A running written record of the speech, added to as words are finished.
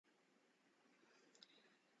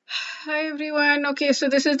Hi everyone. Okay, so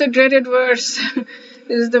this is the dreaded verse.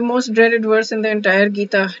 This is the most dreaded verse in the entire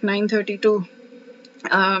Gita, 932.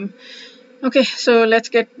 Okay, so let's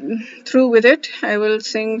get through with it. Let's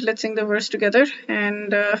sing the verse together,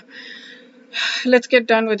 and let's get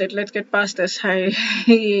done with it. Let's get past this.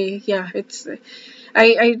 Yeah,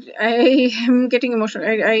 I am getting emotional.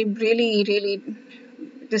 I really,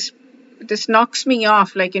 this knocks me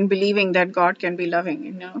off, like in believing that God can be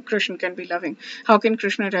loving, Krishna can be loving. How can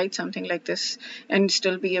Krishna write something like this and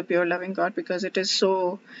still be a pure loving God? Because it is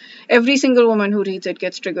so, every single woman who reads it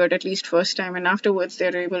gets triggered at least first time, and afterwards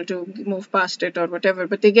they're able to move past it or whatever,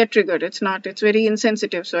 but they get triggered. It's very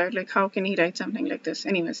insensitive. So I'm like, how can he write something like this?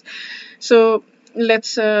 Anyways, so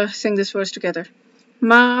let's sing this verse together.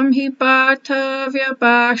 Mam hi partha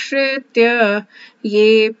vyapashritya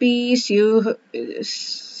yepi syuh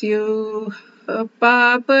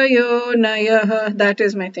papayonayah. That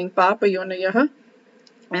is my thing, papayonayah.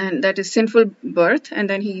 And that is sinful birth. And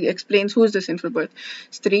then he explains who is the sinful birth.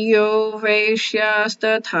 Striyo vaishyas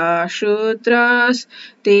tatha shudras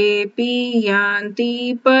tepi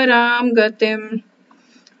yanti param gatim.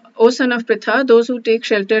 O son of Pritha, those who take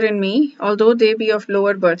shelter in me, although they be of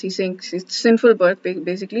lower birth. He's saying it's sinful birth,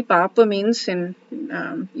 basically. Papa means sin.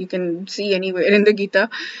 You can see anywhere in the Gita,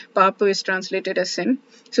 Papa is translated as sin.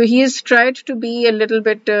 So he has tried to be a little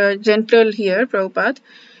bit gentle here, Prabhupada.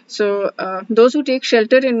 So those who take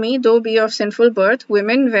shelter in me, though be of sinful birth,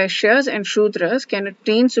 women, Vaishyas and Shudras, can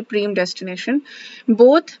attain supreme destination.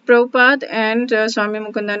 Both Prabhupada and Swami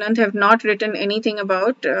Mukundanand have not written anything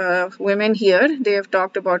about women here. They have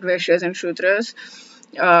talked about Vaishyas and Shudras.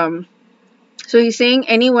 So he's saying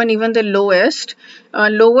anyone, even the lowest,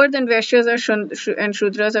 lower than Vaishyas and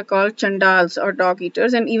Shudras are called Chandals or dog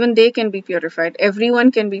eaters, and even they can be purified.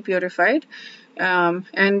 Everyone can be purified.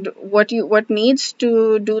 And what needs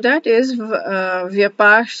to do that is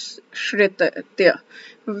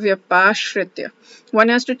Vyapashritya. One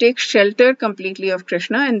has to take shelter completely of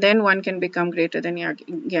Krishna, and then one can become greater than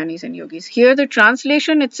Jnanis and Yogis. Here the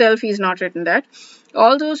translation itself, he's not written that.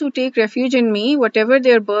 All those who take refuge in me, whatever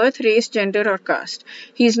their birth, race, gender or caste.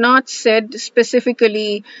 He's not said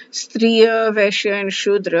specifically Striya, Vaishya and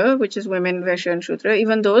Shudra, which is women, Vaishya and Shudra.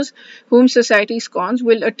 Even those whom society scorns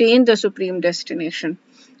will attain the supreme destination.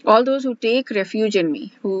 All those who take refuge in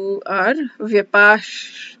me, who are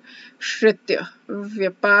Vyapashritya.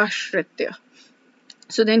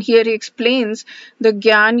 So then here he explains the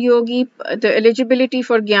Gyan Yogi, the eligibility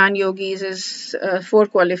for Gyan Yogis is 4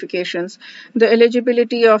 qualifications. The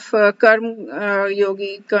eligibility of Karm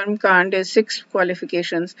Yogi, Karm Kand is 6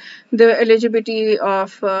 qualifications. The eligibility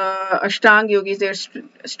of Ashtang Yogis, there are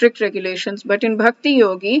strict regulations. But in Bhakti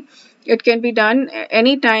Yogi, it can be done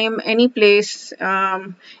anytime, any place,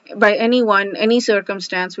 by anyone, any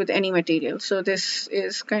circumstance, with any material. So this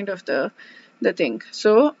is kind of the thing.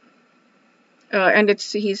 So and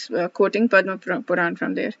he's quoting Padma Puran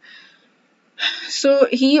from there. So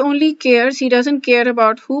he doesn't care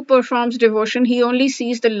about who performs devotion. He only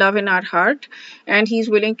sees the love in our heart, and he's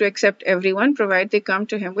willing to accept everyone, provided they come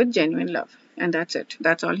to him with genuine love. And that's it.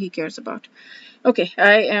 That's all he cares about. Okay,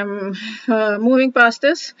 I am moving past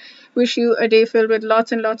this. Wish you a day filled with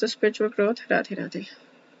lots and lots of spiritual growth. Radhe Radhe.